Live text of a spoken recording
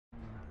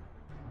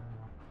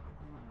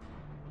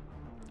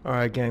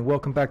Alright gang,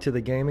 welcome back to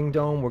the Gaming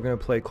Dome. We're going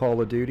to play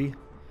Call of Duty.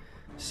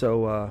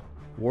 So,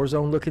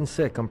 Warzone looking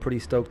sick. I'm pretty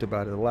stoked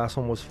about it. The last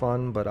one was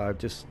fun, but I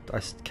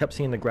kept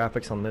seeing the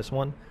graphics on this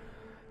one,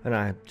 and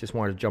I just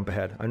wanted to jump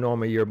ahead. I know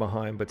I'm a year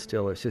behind, but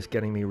still, it's just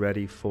getting me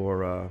ready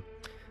for,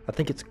 I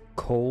think it's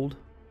Cold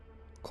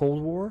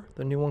War,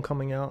 the new one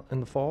coming out in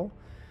the fall.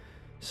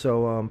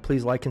 So,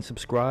 please like and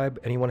subscribe.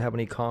 Anyone have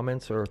any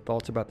comments or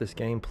thoughts about this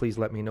game, please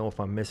let me know if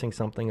I'm missing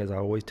something, as I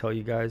always tell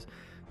you guys.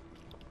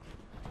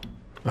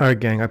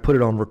 Alright gang, I put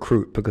it on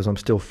recruit because I'm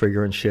still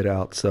figuring shit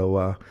out, so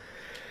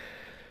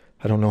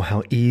I don't know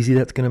how easy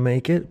that's gonna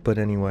make it, but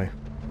anyway,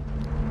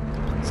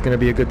 it's gonna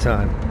be a good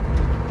time.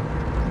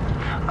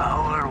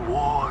 Our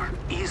war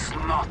is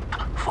not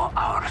for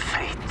our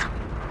fate.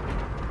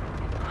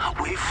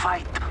 We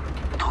fight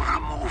to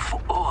remove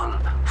all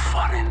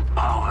foreign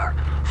power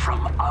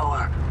from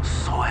our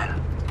soil.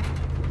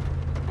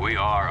 We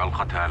are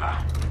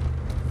Al-Qatala.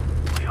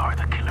 We are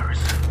the killers.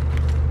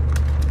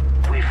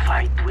 We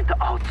fight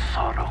without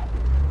sorrow.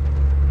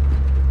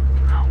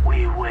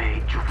 We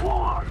wage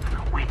war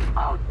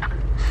without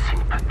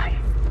sympathy.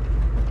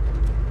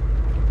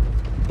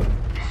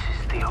 This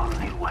is the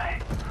only way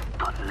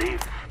to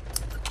live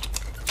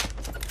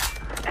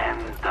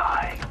and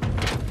die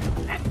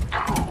a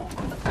true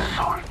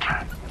soldier.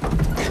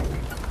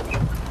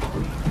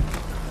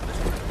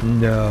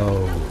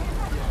 No.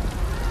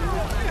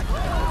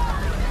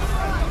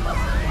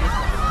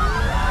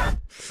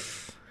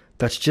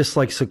 That's just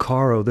like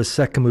Sicario, the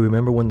second movie.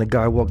 Remember when the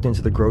guy walked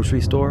into the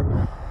grocery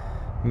store?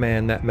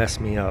 Man, that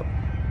messed me up.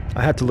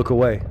 I had to look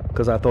away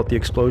because I thought the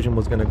explosion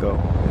was gonna go.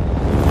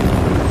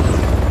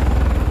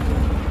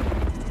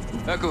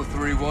 Echo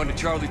 3-1 to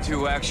Charlie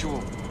 2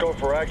 actual. Go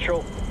for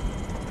actual.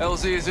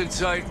 LZ is in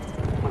sight.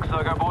 Looks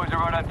like our boys are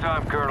right on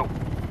time, Colonel.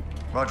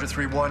 Roger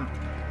 3-1.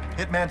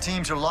 Hitman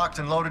teams are locked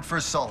and loaded for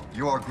assault.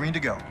 You are green to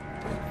go.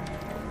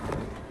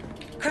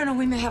 Colonel,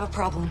 we may have a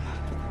problem.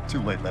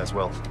 Too late,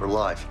 Laswell. We're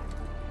live.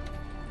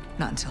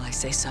 Not until I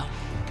say so.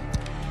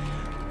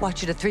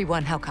 Watcher to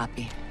 3-1, how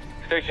copy?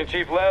 Station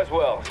Chief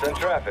Laswell, send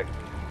traffic.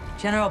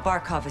 General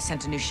Barkov has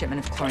sent a new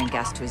shipment of chlorine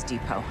gas to his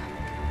depot.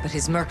 But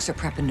his mercs are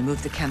prepping to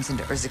move the chems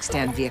into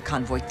Urzikstan via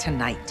convoy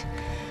tonight.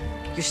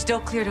 You're still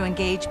clear to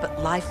engage,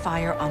 but live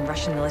fire on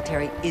Russian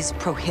military is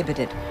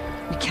prohibited.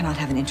 We cannot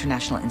have an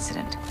international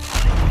incident.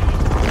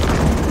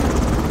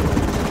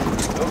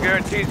 No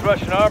guarantees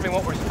Russian army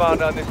won't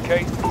respond on this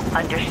case.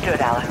 Understood,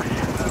 Alex.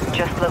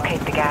 Just locate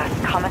the gas,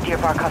 commandeer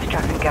Barkov's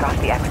truck, and get off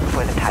the X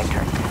before the tide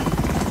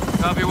turns.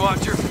 Copy,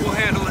 Watcher. We'll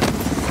handle it.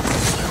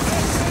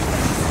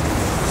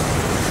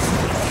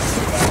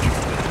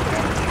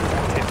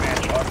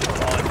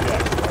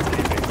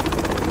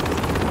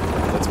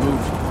 Let's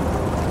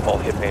move. All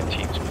Hitman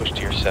teams push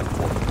to your set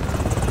point.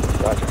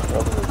 Roger.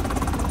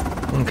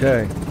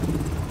 Okay.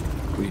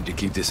 We need to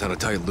keep this on a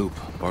tight loop.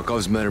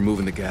 Barkov's men are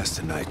moving the gas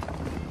tonight.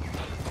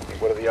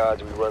 What are the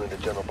odds we run into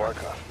General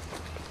Barkov?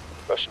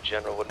 Russian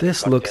general wouldn't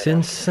This fuck looks that up.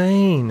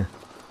 insane.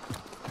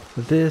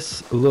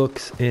 This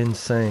looks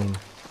insane.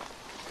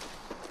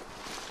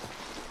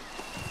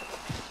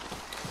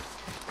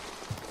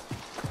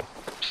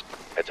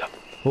 Heads up.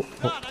 Oh,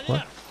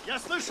 what?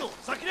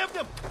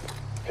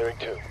 Hearing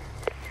two.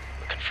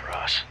 Looking for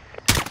us.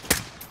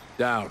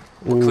 Down.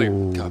 We're clear.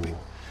 Ooh. Copy.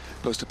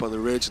 Post up on the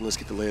ridge and let's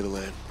get the lay of the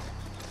land.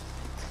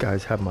 These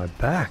guys have my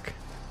back.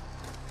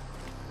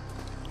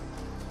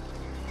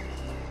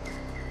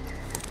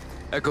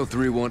 Echo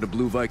 3-1 to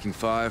Blue Viking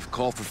 5.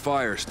 Call for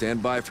fire.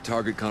 Stand by for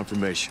target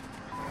confirmation.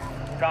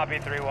 Copy,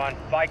 3-1.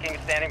 Viking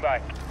is standing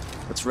by.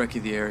 Let's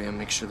recce the area and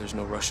make sure there's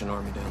no Russian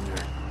army down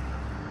there.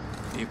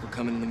 Vehicle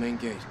coming in the main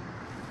gate.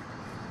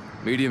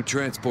 Medium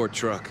transport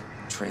truck.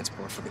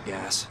 Transport for the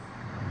gas.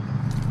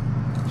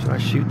 Should I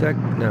shoot that?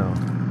 No.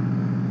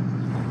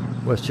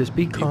 Let's just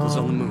be Vehicles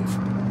on the calm.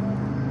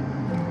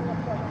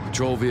 move.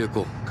 Patrol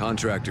vehicle.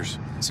 Contractors.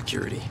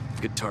 Security.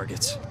 Good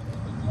targets.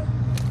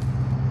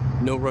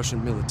 No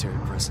Russian military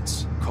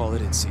presence. Call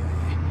it in, CIA.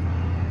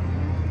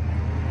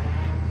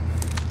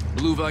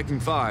 Blue Viking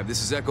 5,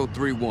 this is Echo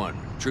 3-1.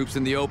 Troops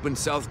in the open,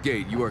 south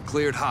gate. You are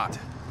cleared hot.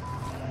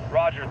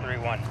 Roger,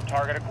 3-1.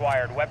 Target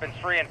acquired. Weapons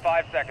free in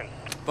 5 seconds.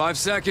 5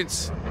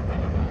 seconds.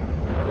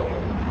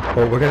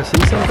 Oh, we're gonna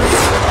see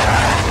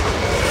something?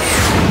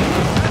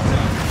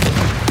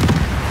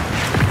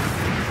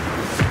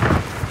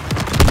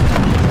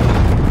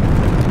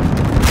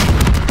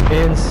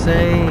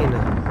 Insane.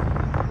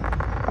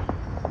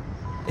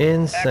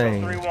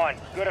 Insane. Echo 3-1.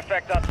 Good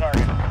effect on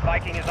target.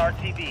 Viking is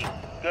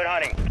RTB. Good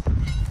hunting.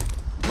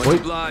 Much Wait.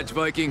 obliged,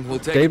 Viking. We'll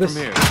take Davis,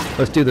 it from here.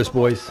 let's do this,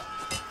 boys.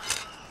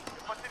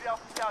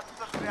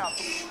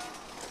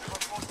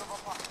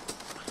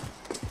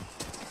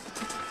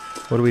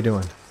 What are we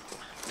doing?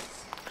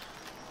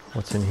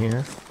 What's in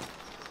here?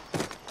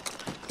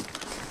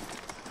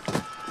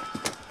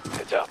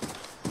 Heads up.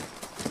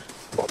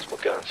 Multiple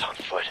guns on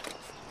foot.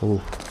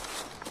 Ooh.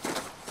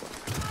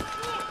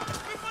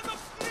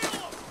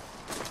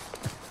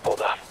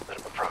 Hold up. Let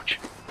him approach.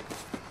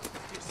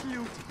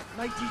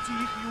 Найдите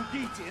их и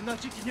убейте,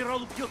 иначе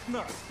генерал убьет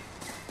нас.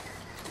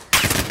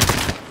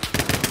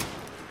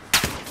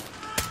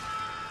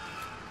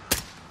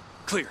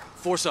 Clear.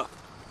 Force up.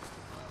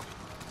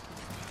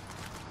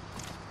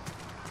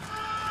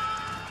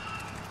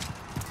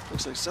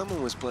 Looks like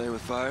someone was playing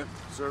with fire.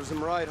 Serves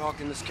them right,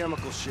 hawking this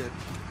chemical shit.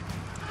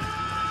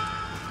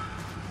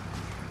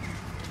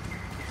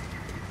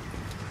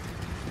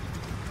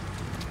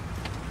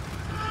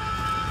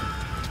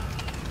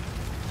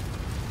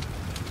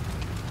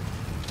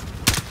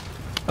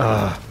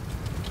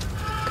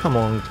 Come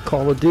on,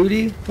 Call of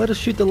Duty. Let us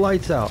shoot the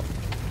lights out.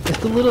 It's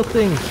the little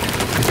things.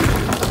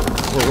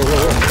 Whoa, whoa,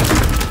 whoa, whoa.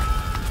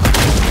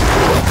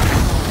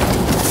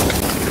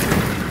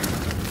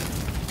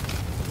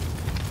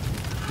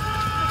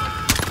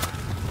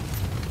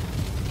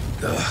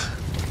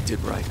 Did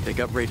right. They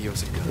got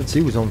radios and guns. Let's see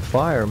who's on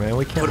fire, man.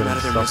 We can't put them let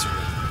out of their stuff.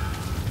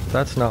 misery.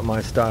 That's not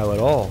my style at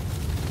all.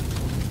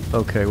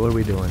 Okay, what are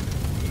we doing?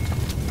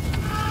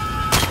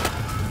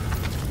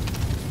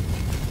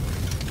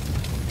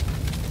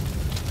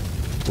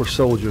 We're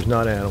soldiers,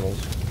 not animals.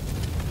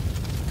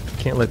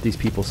 Can't let these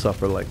people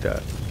suffer like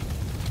that.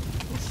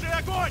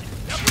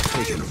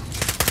 Taking them.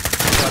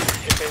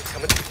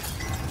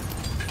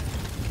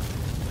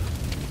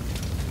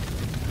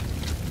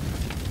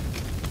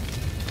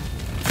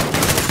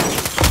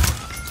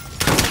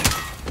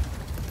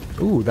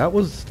 Ooh, that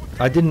was...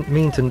 I didn't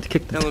mean to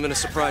kick the... Element of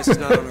surprise is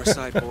not on our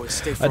side, boys.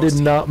 Stay frosty. I did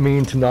not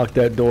mean to knock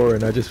that door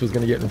in. I just was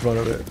going to get in front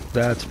of it.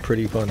 That's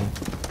pretty funny.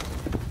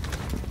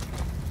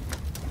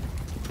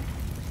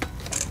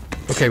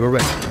 Okay, we're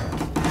ready.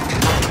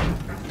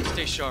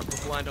 Stay sharp.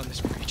 We're blind on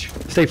this breach.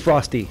 Stay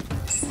frosty.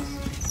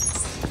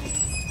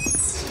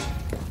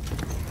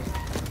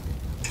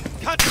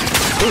 Cut!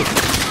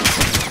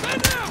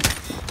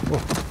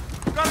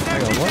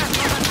 Hang on, what?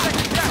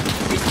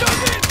 He's dug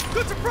in!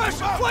 Good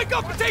suppression! Flank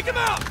up and take him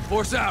out!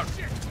 Force out.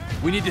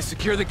 We need to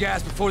secure the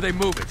gas before they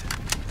move it.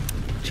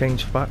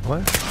 Change spot.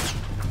 What?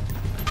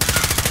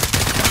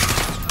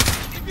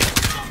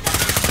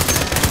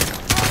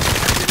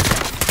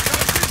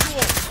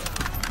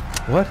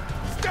 What?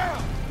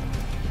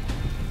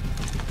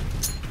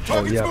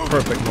 Oh yeah,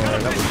 perfect,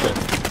 man. That was good.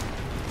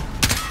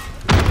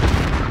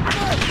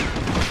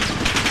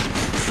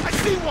 I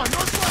see one.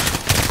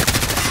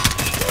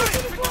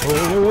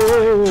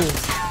 Oh.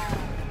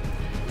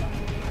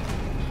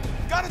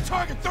 Got a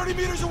target 30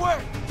 meters away.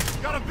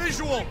 Got a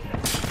visual.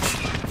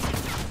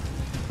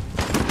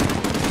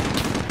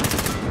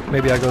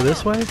 Maybe I go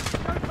this way?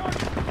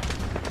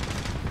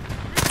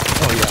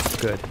 Oh yeah,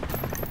 good.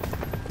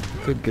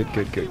 Good.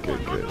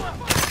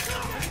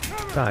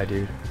 Die,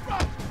 dude.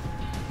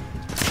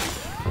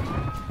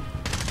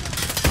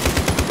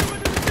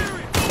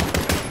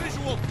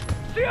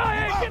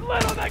 CIA, get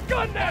lit on that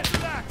gun net!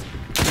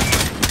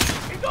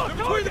 He's on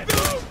target!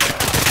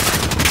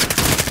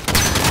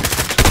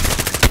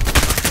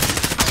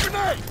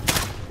 Grenade!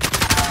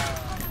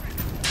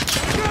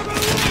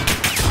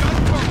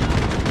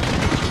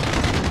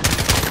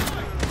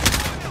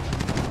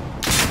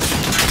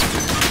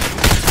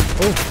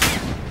 Oh.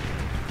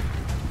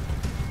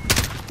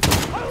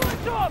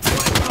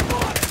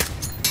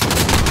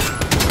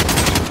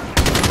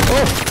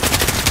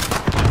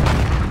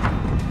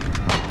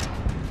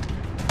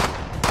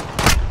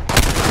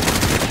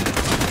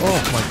 Oh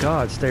my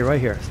God, stay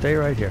right here. Stay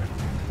right here.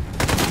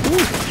 Woo.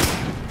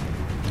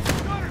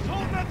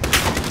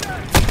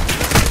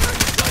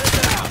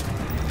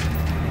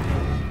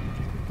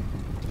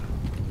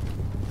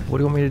 What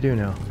do you want me to do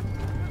now?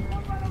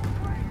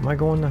 Am I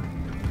going to...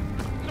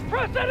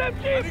 Suppress that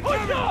MG!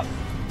 Push up!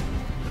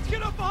 Let's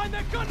get up behind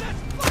that gun net!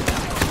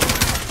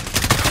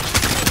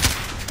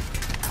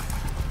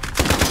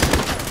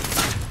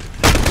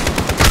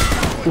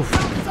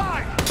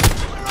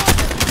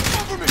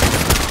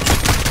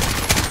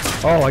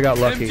 Oh, I got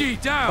lucky. MG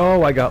down.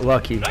 Oh, I got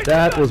lucky.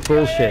 That was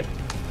bullshit.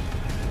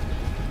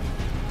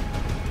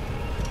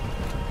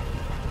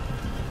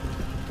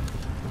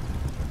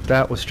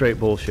 That was straight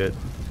bullshit.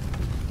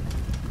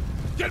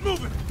 Get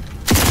moving!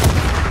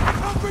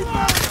 Concrete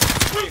barrier!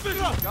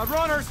 Moving up! Got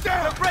runners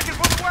down! They're breaking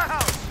from the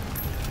warehouse!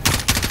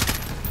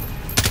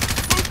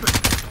 Movement!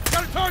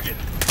 Got a target!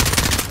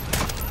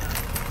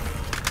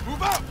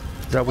 Move out!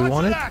 Is that what we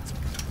wanted?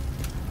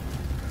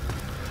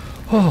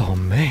 Oh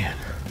man.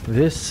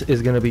 This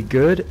is going to be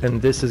good,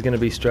 and this is going to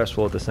be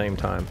stressful at the same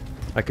time.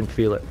 I can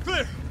feel it.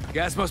 Clear!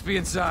 Gas must be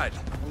inside.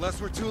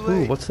 Unless we're too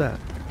late. Ooh, what's that?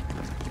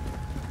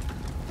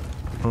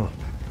 Oh,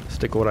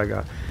 stick with what I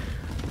got.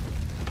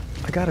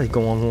 I gotta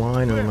go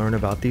online and learn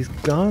about these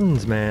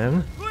guns,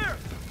 man. Clear!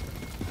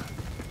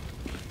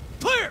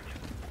 Clear!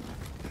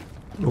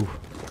 Ooh.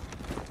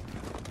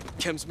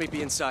 Chems may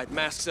be inside.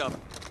 Masks up.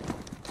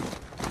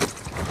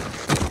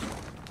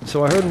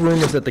 So I heard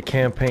rumors that the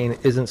campaign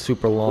isn't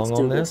super long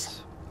on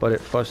this, but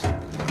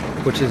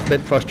which is a bit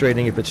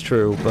frustrating if it's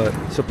true, but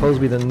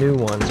supposedly the new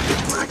one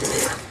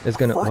is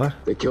gonna... What?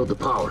 They killed the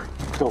power.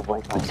 Still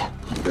white light.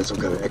 That's some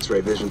kind of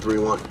X-ray vision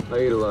 3-1. I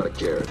ate a lot of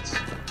carrots.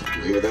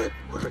 You hear that?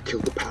 Whoever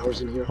killed the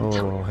powers in here? Oh,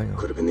 hang on.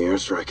 Could have been the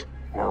airstrike.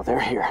 No, they're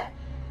here.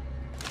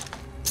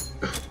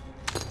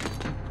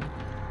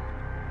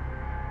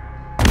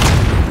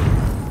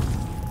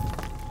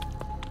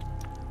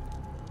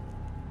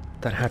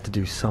 That had to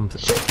do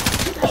something.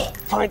 Oh.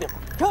 Find him.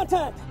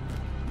 Contact!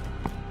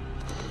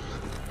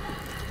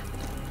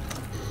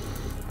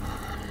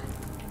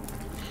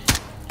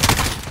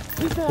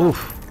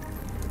 Oof.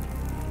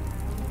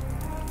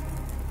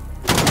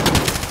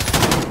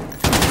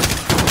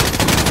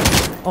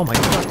 Oh my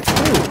god.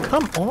 Dude,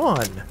 come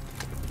on.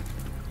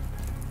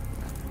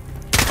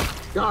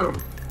 Got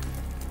him.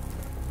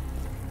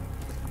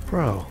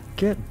 Bro,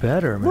 get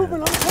better, man.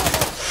 Moving on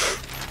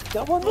top.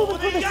 Got one moving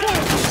for the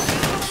side.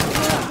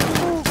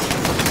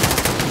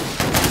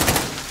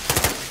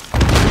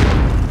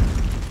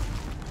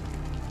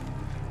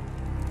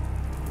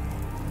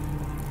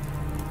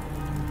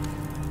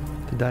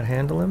 Did that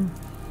handle him?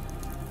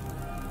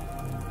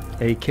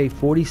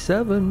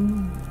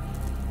 AK-47.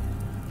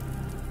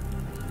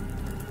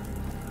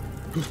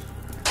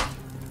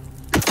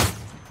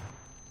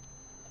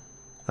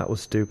 That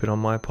was stupid on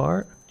my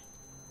part.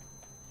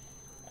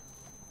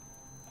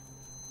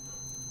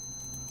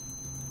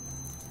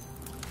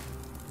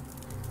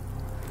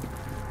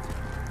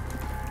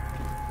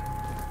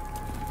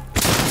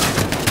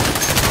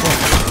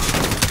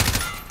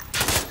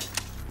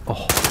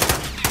 Oh.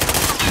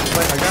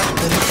 Wait, I got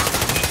it.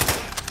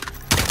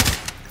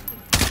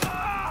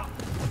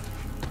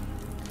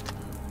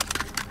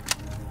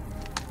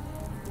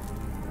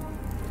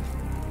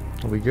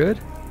 Are we good?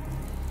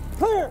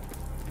 Clear!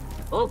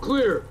 All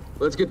clear.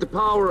 Let's get the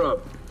power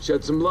up.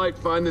 Shed some light,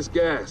 find this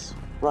gas.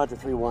 Roger,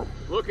 3-1.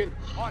 Looking.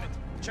 On it.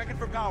 Checking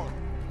for power.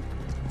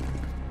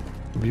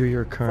 View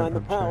your current Find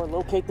the power, object.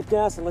 locate the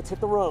gas, and let's hit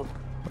the road.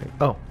 Wait,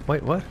 oh,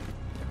 wait, what?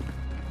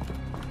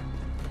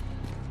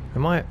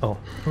 Am I? Oh,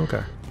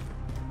 okay.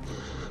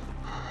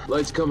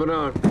 Lights coming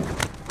on. Power's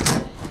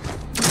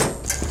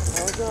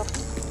up.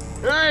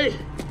 Hey!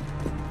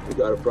 We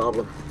got a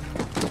problem.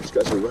 These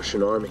guys are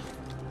Russian army.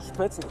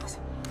 Spetsnaz.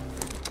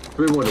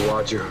 3-1 to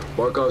Watcher.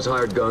 Barkov's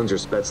hired guns or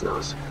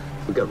Spetsnaz.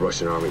 We got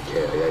Russian army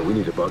KIA. We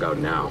need to bug out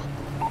now.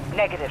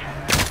 Negative.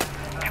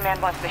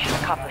 Command wants mission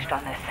accomplished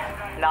on this.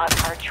 Not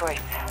our choice.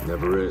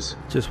 Never is.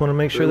 Just want to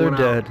make sure they're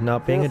dead,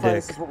 not being a Verify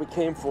dick. This is what we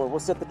came for. We'll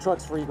set the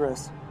trucks for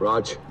egress.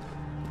 Raj.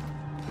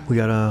 We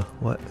got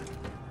what?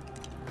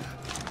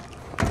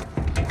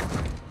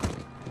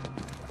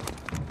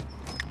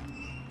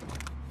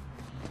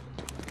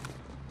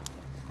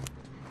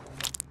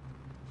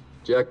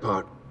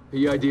 Jackpot.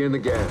 PID in the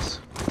gas.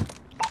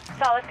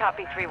 Solid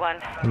copy,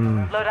 3-1.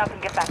 Load up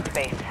and get back to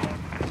base.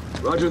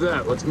 Roger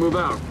that. Let's move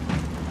out.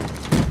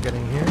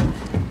 Getting here.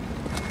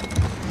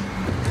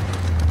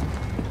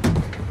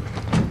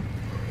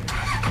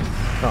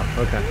 Oh,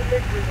 okay.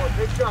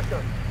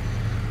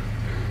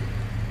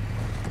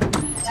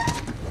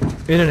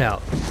 In and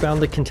out.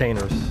 Found the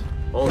containers.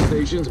 All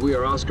stations, we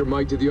are Oscar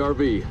Mike to the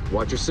RV.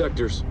 Watch your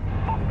sectors.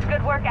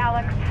 Good work,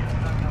 Alex.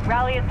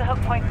 Rally at the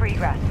hook point for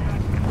egress.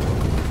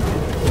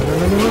 No,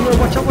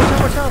 watch out, watch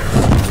out, watch out!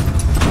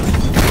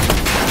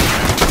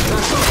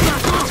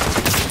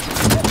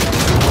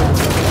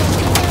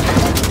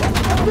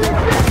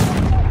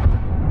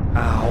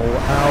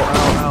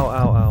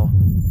 Ow.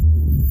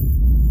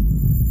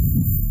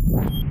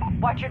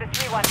 Watcher to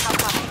 3-1, how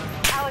copy?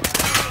 Alex,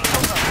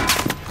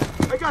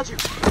 over. I got you,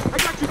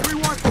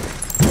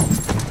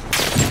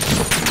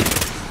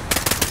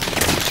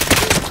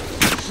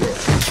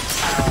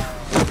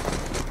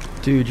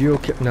 3-1. Dude, you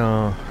okay?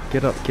 No.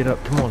 Get up.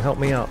 Come on, help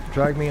me out.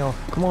 Drag me off.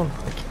 Come on.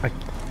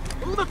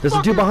 There's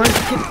a dude behind you.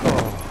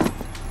 Oh.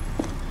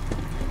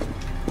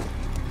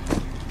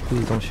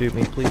 Please don't shoot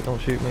me. Please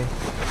don't shoot me.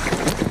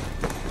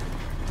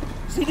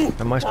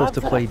 Am I supposed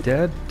to play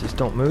dead? Just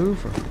don't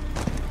move? Or?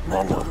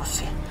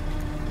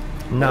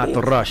 Not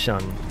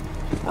Russian.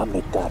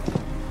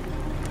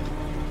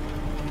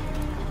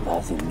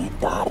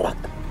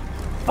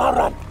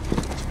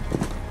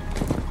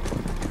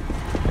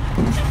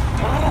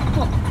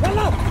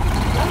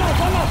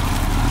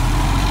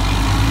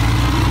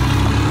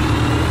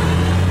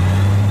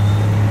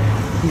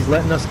 He's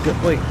letting us go.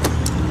 Wait.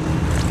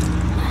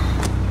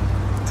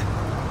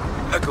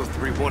 Echo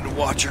 3-1 to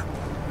Watcher.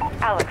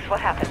 Alex, what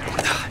happened?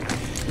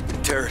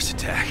 Terrorist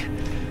attack.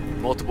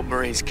 Multiple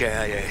Marines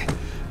KIA.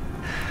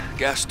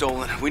 Gas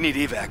stolen. We need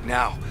evac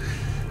now.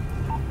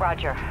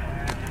 Roger.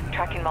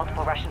 Tracking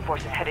multiple Russian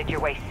forces headed your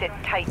way. Sit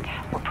tight.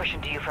 We're pushing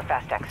to you for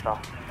fast exfil.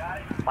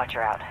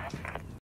 Watcher out.